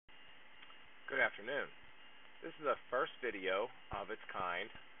afternoon. This is the first video of its kind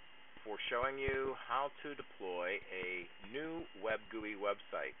for showing you how to deploy a new WebGUI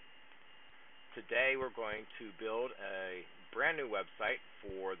website. Today we're going to build a brand new website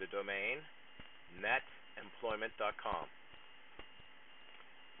for the domain netemployment.com.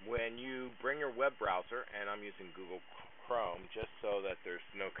 When you bring your web browser, and I'm using Google Chrome just so that there's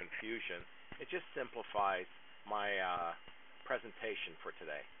no confusion, it just simplifies my presentation for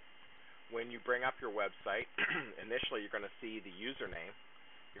today. When you bring up your website, initially you're going to see the username.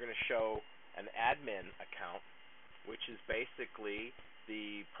 You're going to show an admin account, which is basically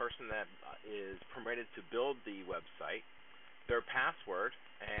the person that is permitted to build the website. Their password,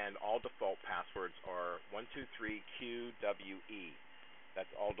 and all default passwords are 123QWE.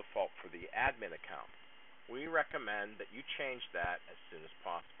 That's all default for the admin account. We recommend that you change that as soon as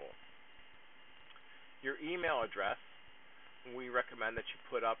possible. Your email address, we recommend that you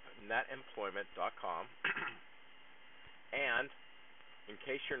put up netemployment.com. And in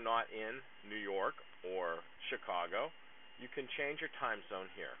case you're not in New York or Chicago, you can change your time zone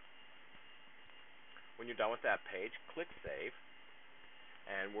here. When you're done with that page, click Save,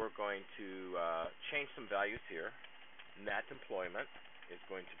 and we're going to change some values here. Net Employment is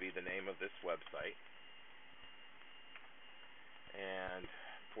going to be the name of this website. And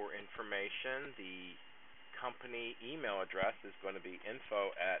for information, the company email address is going to be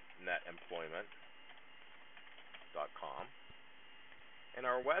info@netemployment.com. And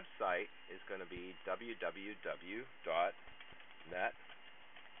our website is going to be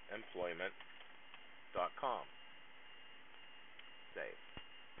www.netemployment.com. Save.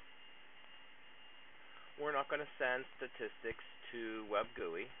 We're not going to send statistics to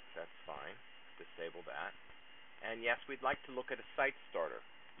WebGUI. That's fine. Disable that. And yes, we'd like to look at a site starter.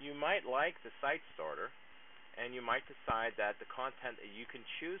 You might like the site starter, and you might decide that the content that you can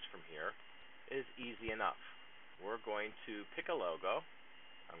choose from here is easy enough. We're going to pick a logo.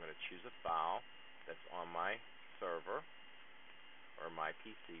 I'm going to choose a file that's on my server, or my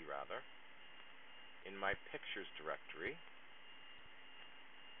PC rather, in my pictures directory.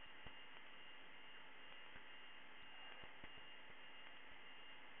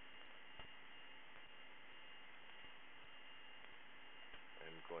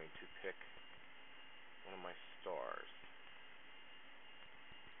 I'm going to pick one of my stars.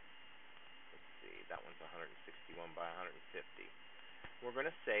 Let's see, that one's 161 by 150. We're going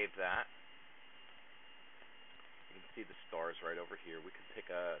to save that. You can see the stars right over here. We could pick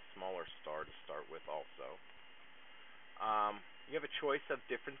a smaller star to start with also. You have a choice of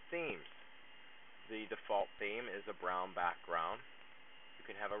different themes. The default theme is a brown background. You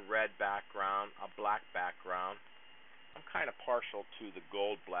can have a red background, a black background. I'm kind of partial to the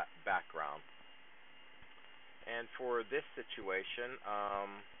gold black background. And for this situation,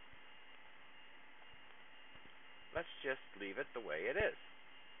 let's just leave it the way it is.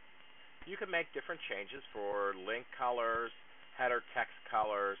 You can make different changes for link colors, header text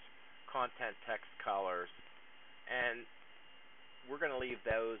colors, content text colors, and we're going to leave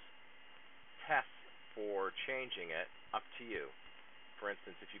those tests for changing it up to you. For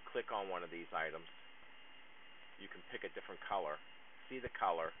instance, if you click on one of these items, you can pick a different color, see the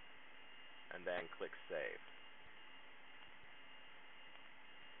color, and then click Save.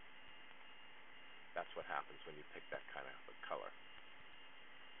 That's what happens when you pick that kind of a color.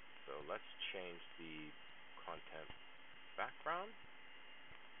 So let's change the content background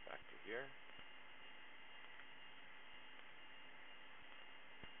back to here.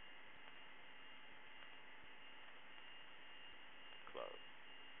 Close.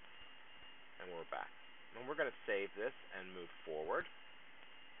 And we're back. And we're going to save this and move forward.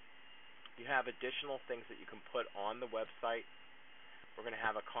 You have additional things that you can put on the website. We're going to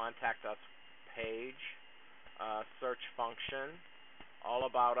have a Contact Us page, search function, all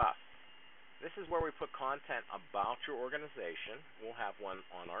about us. This is where we put content about your organization. We'll have one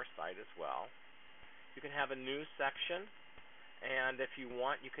on our site as well. You can have a news section, and if you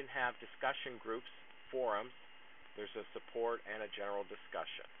want, you can have discussion groups, forums. There's a support and a general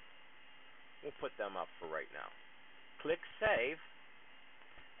discussion. We'll put them up for right now. Click Save,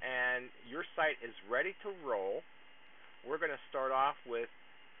 and your site is ready to roll. We're going to start off with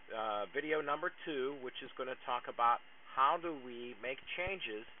video number 2, which is going to talk about how do we make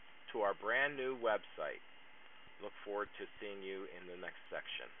changes to our brand new website. Look forward to seeing you in the next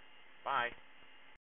section. Bye.